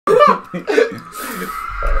Bruh,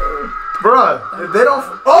 if they don't.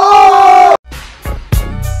 Oh!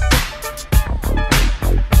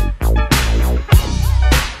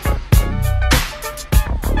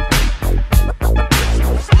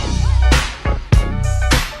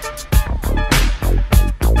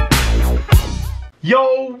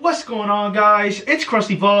 Yo, what's going on, guys? It's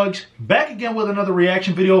Krusty Vlogs, back again with another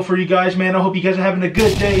reaction video for you guys, man. I hope you guys are having a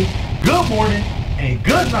good day, good morning, and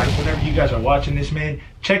good night whenever you guys are watching this, man.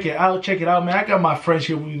 Check it out, man. I got my friends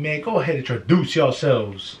here with me, man. Go ahead and introduce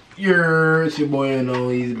yourselves. It's your boy,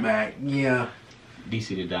 he's back. Yeah. DC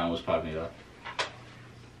the Down was popping it up.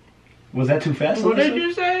 Was that too fast? What did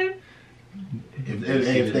you say?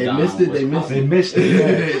 If they missed it, they missed it. They missed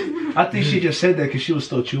it, yeah. I think she just said that because she was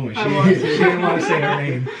still chewing. She didn't want to say her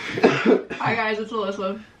name. Hi guys, it's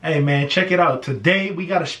Alyssa. Hey man, check it out. Today we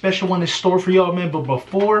got a special one in store for y'all, man. But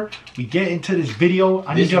before we get into this video,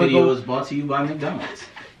 I need y'all to go. This video is brought to you by McDonald's.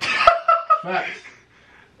 Facts.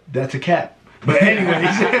 That's a cap. But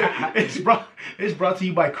anyways, it's brought to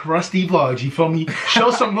you by Krusty Vlogs. You feel me? Show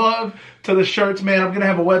some love to the shirts, man. I'm gonna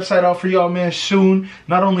have a website out for y'all, man, soon.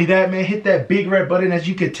 Not only that, man, hit that big red button. As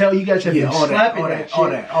you can tell, you guys have been slapping that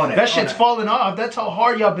shit. That shit's falling off. That's how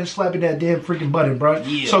hard y'all been slapping that damn freaking button, bro.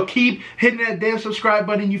 Yeah. So keep hitting that damn subscribe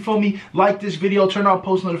button. You feel me? Like this video, turn on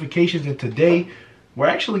post notifications, and today we're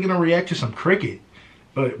actually gonna react to some cricket.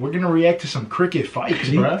 But we're gonna react to some cricket fights,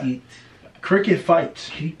 bro. Cricket fights.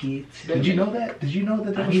 Cricket. Did you know that? Did you know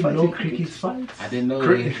that there was fights in cricket fights? I didn't know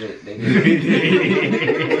Cricket.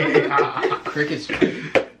 Cricket's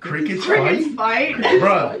Cricket's Cricket's fight? fight?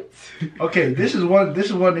 Bro. Okay, this is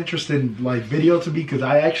one interesting like video to me because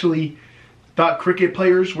I actually thought cricket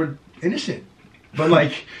players were innocent. But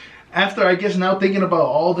like after I guess now thinking about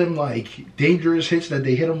all them like dangerous hits that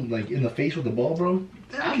they hit them like in the face with the ball, bro.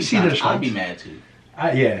 I can see there's fights. I'd be mad too.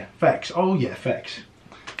 Yeah, facts. Oh yeah, facts.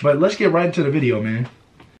 But let's get right into the video, man.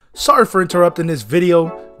 Sorry for interrupting this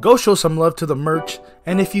video. Go show some love to the merch.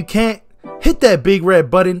 And if you can't, hit that big red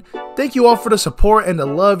button. Thank you all for the support and the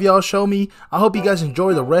love y'all show me. I hope you guys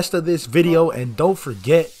enjoy the rest of this video. And don't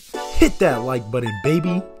forget, hit that like button,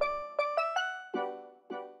 baby.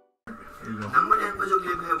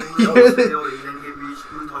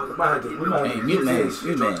 Hey, mute man.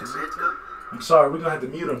 I'm sorry, we're gonna have to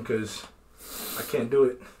mute him because I can't do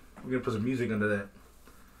it. We're gonna put some music under that.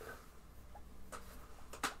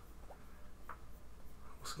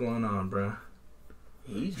 What's going on, bro?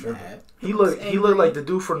 He's mad. He looked like the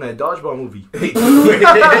dude from that dodgeball movie.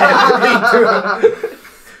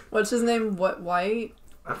 What's his name? What, White?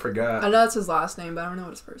 I forgot. I know that's his last name, but I don't know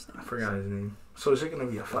what his first name is. I forgot his name. So is it gonna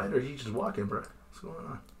be a fight or is he just walking, bro? What's going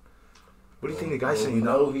on? What do you think the guy's saying,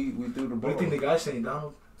 Donald? We threw the ball. What do you think the guy's saying,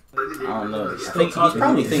 Donald? I don't know. He's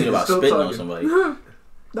probably thinking about spitting on somebody.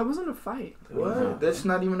 That wasn't a fight. What? That's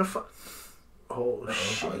not even a fight. Oh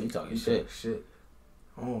shit! Oh, you talking shit?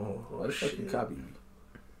 Oh shit! You copy me.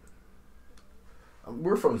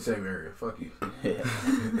 We're from the same area. Fuck you.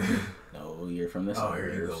 No, you're from this. Oh,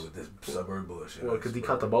 here you go with this suburb bullshit. What? Because he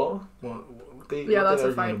caught the ball? Yeah, that's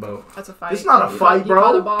a fight. That's a fight. It's not a fight, bro. You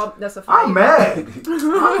caught the ball. That's a fight. I'm mad.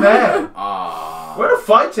 I'm mad. Where the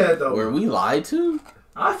fight's at though? Were we lied to?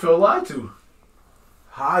 I feel lied to.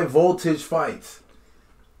 High voltage fights.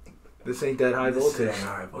 This ain't that high voltage.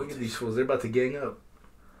 High voltage. Look at these fools. They're about to gang up.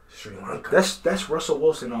 Sri Lanka. That's Russell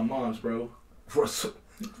Wilson on Moms, bro. Russell.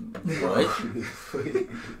 What?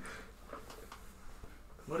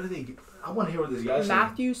 What are they? I want to hear what this guy's saying.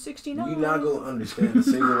 Matthew 69. You're not gonna understand a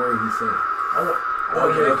single word he's saying. I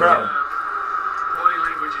want to hear the crowd. Body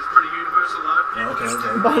language is pretty universal, though. Okay.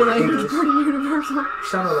 Body language is pretty universal.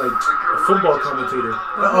 Sounded like a football commentator.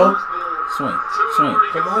 Swing.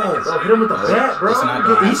 Come on, bro. Hit him with the bat, bro.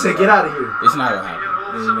 He said, get out of here. It's not gonna happen.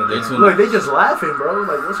 Look, they just laughing, bro.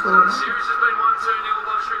 Like, what's going on?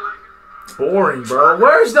 Boring, bro.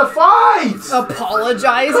 Where's the fight?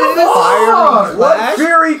 Apologizes. What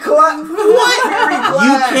fiery clap? What fiery clap?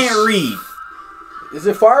 You can't read. Is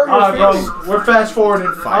it fiery? Alright, bro. We're fast forwarding.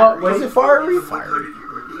 Wait, is it fiery?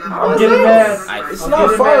 I'm getting mad. It's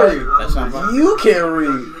not fiery. That's not fiery. You can't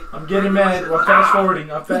read. I'm getting mad. We're fast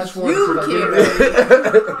forwarding. I'm fast forwarding. You can't read.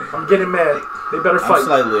 I'm getting mad. They better fight. I'm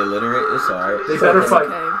slightly illiterate. It's alright. They better fight.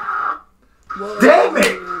 Okay. Damn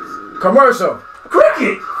it! Commercial.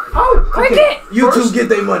 Cricket! Oh, cricket! Okay. YouTube get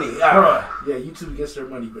their money. Bruh. Yeah, YouTube gets their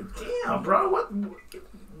money, but damn, bro, what?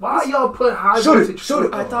 Why y'all put high voltage? Shoot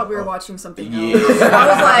it. I thought we were watching something Yeah. else.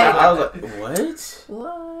 I was like, what?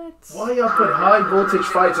 What? Why y'all put high voltage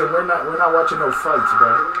fights and we're not watching no fights, bro?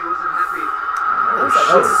 That was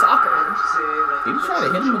like soccer. Did you try to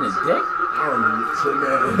hit him in the dick?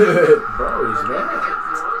 Bro, he's mad.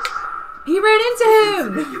 He ran into him.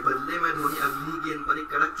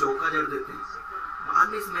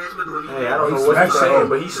 Hey, I don't know what he's saying,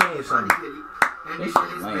 but he's saying something. I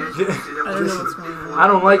don't know what's going on. I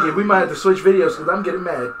don't like it. We might have to switch videos because I'm getting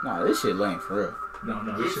mad. Nah, this shit lame for real. No,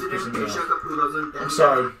 this shit pissing me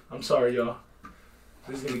off. I'm sorry, y'all.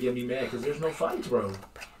 This is gonna get me mad because there's no fights, bro.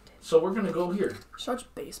 So we're gonna go here. Such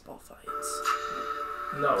baseball fights.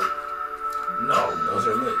 No, Those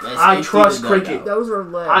are lit. I trust cricket. Those are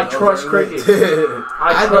lit. I trust cricket.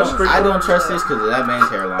 I don't trust this because of that man's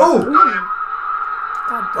hairline. Oh!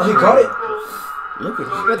 God He caught it. Look at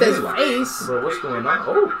him. With his face. Bro, what's going on?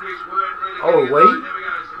 Oh, wait.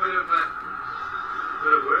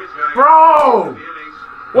 Bro!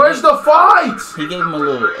 Where's the fight? He gave him a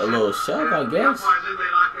little shove, I guess.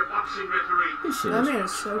 This shit That is man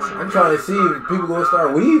is so I'm short. trying to see if people gonna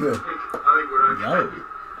start weaving. no.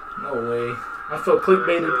 No way. I feel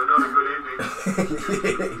clickbaited.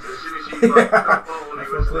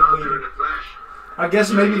 I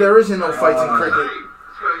guess maybe there isn't no fights in cricket.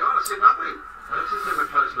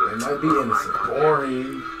 They might be innocent.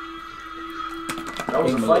 Boring. That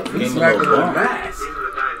was a fight. He Game smacked a him little with a bump. mask.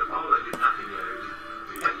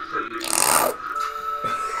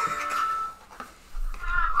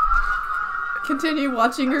 Continue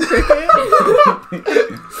watching your cricket.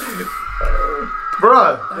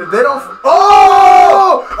 Bruh, if they don't.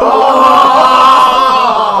 Oh!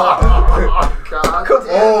 God. Come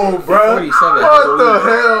on, bro. 47. What the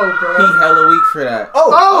hell, bro? He hella weak for that.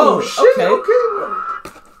 Oh, shit. okay. Okay.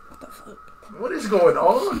 What is going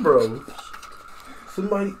on, bro?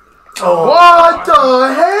 Somebody. What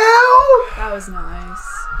the hell? That was nice.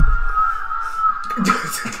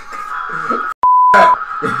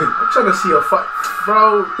 I'm trying to see a fight,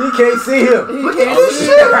 bro. He can't see him. He Look at can't this see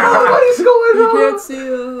shit, him. bro. What is going You on? can't see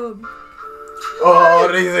him. Oh,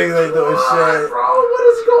 these things ain't doing shit. Bro, what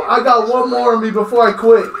is going on? I got one more on me before I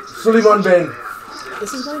quit. Suleiman Ben.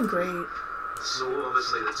 This is going great. So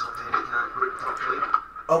obviously the top end he can't grip properly.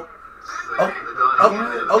 Oh.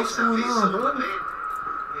 What's going on, bro?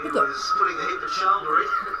 He was putting the hip to shoulder.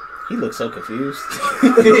 He looks so confused.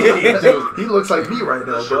 He looks like me right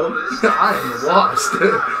now, bro. I am lost.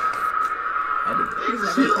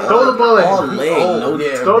 Throw the ball at All him. leg, no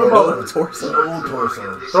Throw the ball at him. torso. Old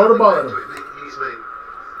torso. Throw the ball at him. He's been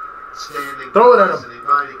standing. Throw it at him.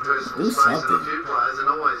 Do something.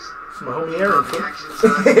 It's my homie Aaron.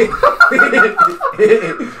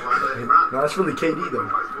 No, that's really KD though.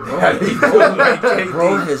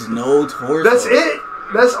 Bro has no torso. That's it.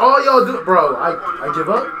 That's all y'all do, bro. I give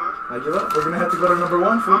up. I give up. We're gonna have to go to number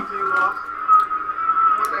one, fool.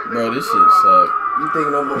 Bro, this shit sucks. You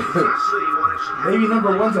think number Maybe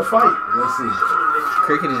number one's a fight. Let's see.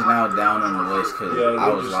 Cricket is now down on the list because I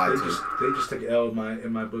was lied to. They just took an L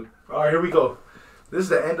in my book. All right, here we go. This is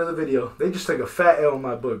the end of the video. They just took a fat L in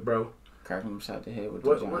my book, bro. Cracking him upside the head with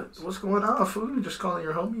the giants. What's going on, fool? You just calling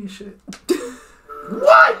your homie and shit.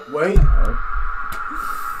 What? Wait.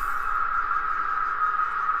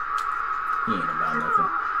 He ain't about nothing.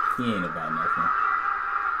 He ain't about nothing.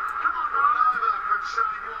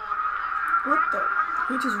 What the?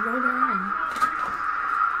 He just rolled around.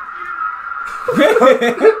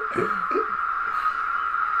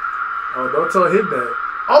 Oh, don't tell him that.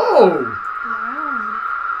 Oh! Wow.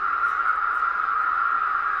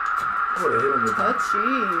 I would have hit him with that. Touchy.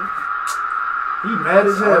 He mad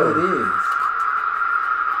as That's all hell. it is.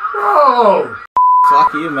 Bro!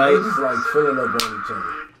 Fuck you, They mate. just like filling up on each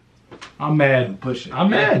other. I'm mad. Pushing. I'm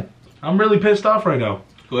mad. I'm really pissed off right now.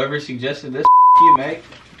 Whoever suggested this, you, mate.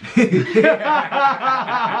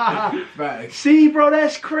 Facts. See, bro,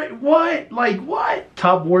 that's crazy. What? Like, what?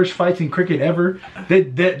 Top worst fights in cricket ever?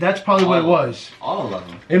 That's probably what it was. All of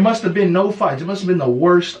them. It must have been no fights. It must have been the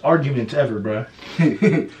worst arguments ever, bro.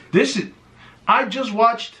 I just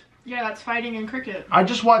watched That's fighting in cricket.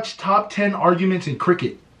 top 10 arguments in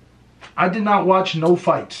cricket. I did not watch no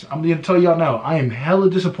fights. I'm going to tell y'all now. I am hella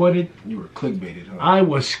disappointed. You were clickbaited, huh? I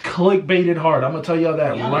was clickbaited hard. I'm going to tell y'all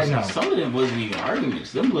that right now. Some of them wasn't even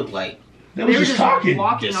arguments. Them looked like They was just talking.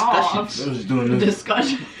 Walking off. They was just doing this.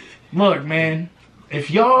 Discussion. Look, man. If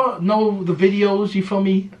y'all know the videos, you feel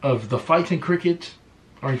me, of the fights in cricket,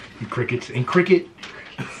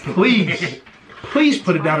 please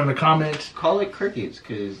put it down in the comments. call it crickets,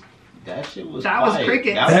 cause that shit was That was quiet.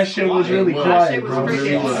 crickets. That shit was really It quiet, That shit was bro.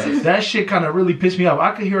 crickets. That shit kind of really pissed me off.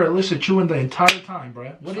 I could hear Alyssa chewing the entire time, bro.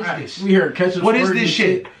 What is this? We heard ketchup. What is squirting this and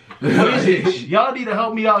shit? What is this? Y'all need to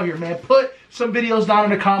help me out here, man. Put some videos down in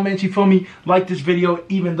the comments, you feel me? Like this video,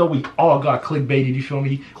 even though we all got clickbaited, you feel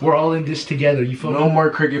me? We're all in this together, you feel No me? more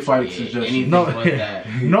cricket fights. Yeah, Suggestions. anything No, but that.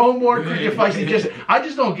 no more cricket fights. I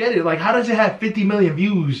just don't get it. Like, how does it have 50 million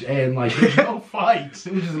views and like there's no fights.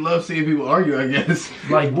 We just love seeing people argue, I guess.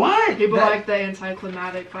 Like what? People like the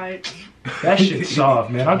anticlimactic fights. That shit's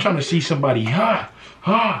soft, man. I'm trying to see somebody not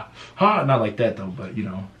like that though, but you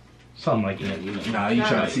know, something like that. Nah, you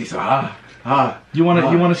trying to see some You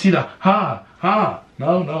wanna see the No,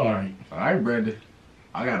 all right. All right, Brandon.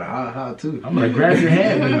 I got a too. I'm gonna grab your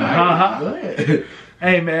hand and Go ahead.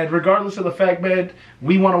 Hey man, regardless of the fact, man,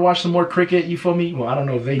 we want to watch some more cricket. You feel me? Well, I don't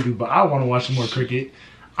know if they do, but I want to watch some more cricket.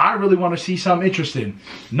 I really want to see something interesting.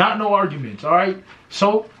 Not no arguments, all right?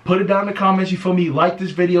 So put it down in the comments. You feel me? Like this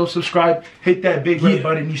video, subscribe, hit that big red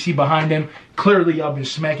button you see behind them. Clearly, y'all been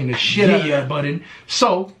smacking the shit out of that button.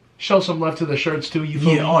 So show some love to the shirts too. You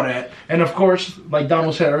feel me? All that. And of course, like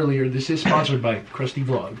Donald said earlier, this is sponsored by Krusty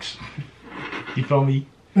Vlogs. You feel me?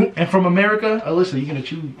 And from America, Alyssa, you gonna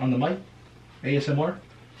chew on the mic? ASMR?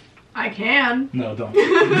 I can. No, don't.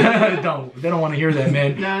 Don't. They don't want to hear that,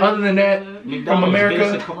 man. No, Other than that, McDonald's, from America,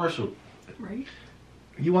 give us a commercial. Right?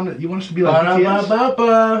 you want us to be like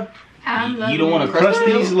BTS? You don't want a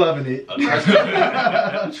Krusty's loving it.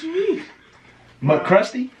 What you mean?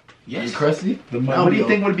 McCrusty? Yes. Crusty? What do you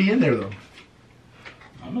think would be in there though?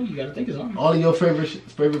 I don't know. You gotta think of something. All of your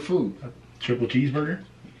favorite food. Triple cheeseburger?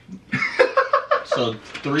 So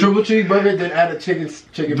 3. Triple cheeseburger, then add a chicken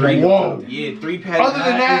breast. Whoa. Yeah, 3 patties. Other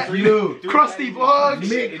than that, you. Krusty Vlogs.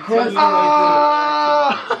 McCrusty.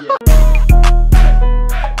 Ah!